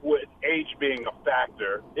 with age being a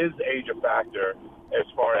factor, is age a factor as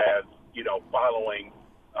far as, following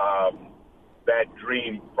that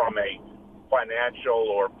dream from a financial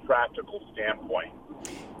or practical standpoint?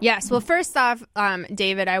 Yes. Well, first off,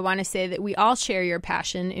 David, I want to say that we all share your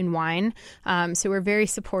passion in wine. So we're very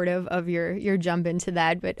supportive of your jump into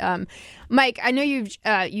that. But Mike, I know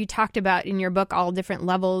you talked about in your book all different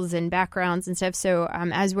levels and backgrounds and stuff. So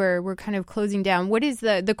as we're kind of closing down, what is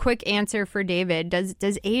the quick answer for David?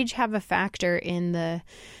 Does age have a factor in the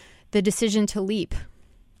decision to leap?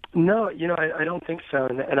 No, I don't think so.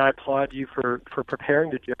 And I applaud you for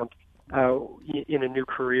preparing to jump in a new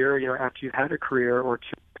career, after you've had a career or 2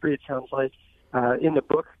 or 3, it sounds like. In the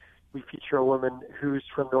book, we feature a woman who's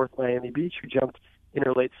from North Miami Beach who jumped in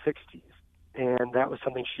her late 60s. And that was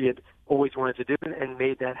something she had always wanted to do and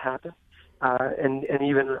made that happen. And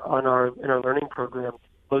even in our learning program,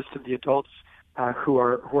 most of the adults who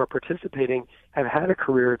are participating have had a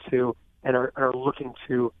career or 2 and are looking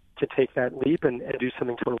to take that leap and do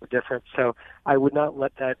something totally different. So I would not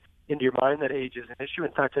let that into your mind that age is an issue.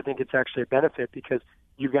 In fact, I think it's actually a benefit because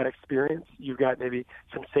you've got experience, you've got maybe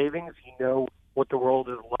some savings, you know what the world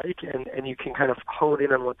is like, and you can kind of hone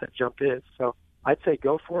in on what that jump is. So I'd say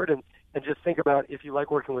go for it and just think about, if you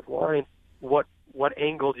like working with wine, what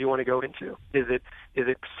angle do you want to go into? Is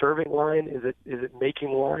it serving wine? Is it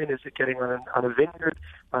making wine? Is it getting on a vineyard?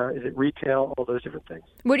 Is it retail? All those different things.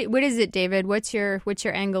 What is it, David? What's your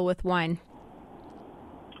angle with wine?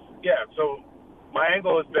 Yeah, so my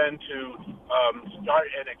angle has been to start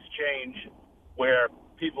an exchange where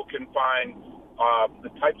people can find the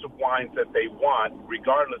types of wines that they want,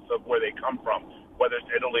 regardless of where they come from, whether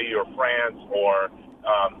it's Italy or France or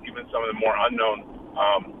even some of the more unknown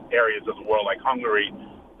areas of the world like Hungary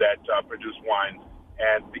that produce wines.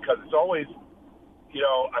 And because it's always,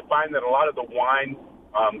 I find that a lot of the wine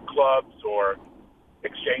clubs or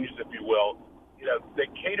exchanges, if you will,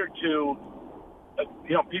 they cater to,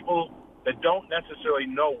 people that don't necessarily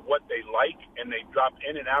know what they like, and they drop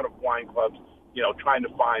in and out of wine clubs, trying to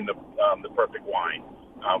find the perfect wine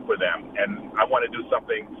for them. And I want to do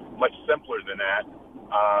something much simpler than that,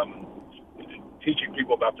 teaching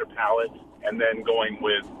people about their palate and then going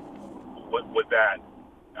with that,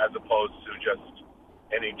 as opposed to just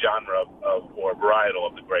any genre or varietal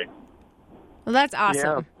of the grape. Well, that's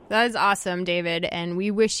awesome. Yeah. That is awesome, David, and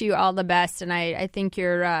we wish you all the best. And I think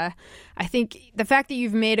I think the fact that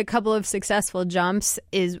you've made a couple of successful jumps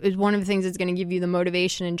is one of the things that's going to give you the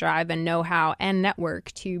motivation and drive and know-how and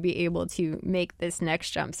network to be able to make this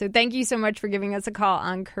next jump. So thank you so much for giving us a call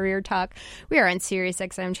on Career Talk. We are on Sirius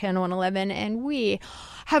XM Channel 111, and we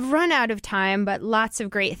have run out of time, but lots of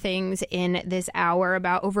great things in this hour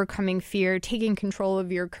about overcoming fear, taking control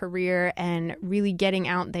of your career, and really getting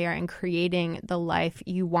out there and creating the life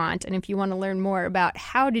you want. And if you want to learn more about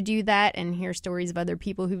how to do that and hear stories of other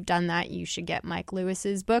people who've done that, you should get Mike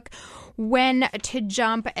Lewis's book, When to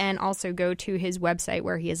Jump, and also go to his website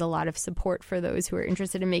where he has a lot of support for those who are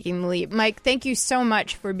interested in making the leap. Mike, thank you so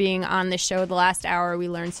much for being on the show the last hour. We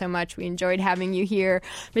learned so much. We enjoyed having you here.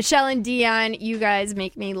 Michelle and Dion, you guys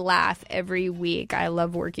make me laugh every week. I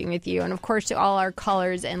love working with you. And of course, to all our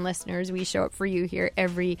callers and listeners, we show up for you here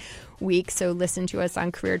every week. So listen to us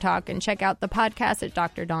on Career Talk and check out the podcast at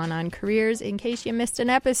Dr. Dawn on Careers in case you missed an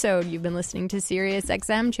episode. You've been listening to Sirius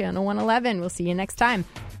XM Channel 111. We'll see you next time.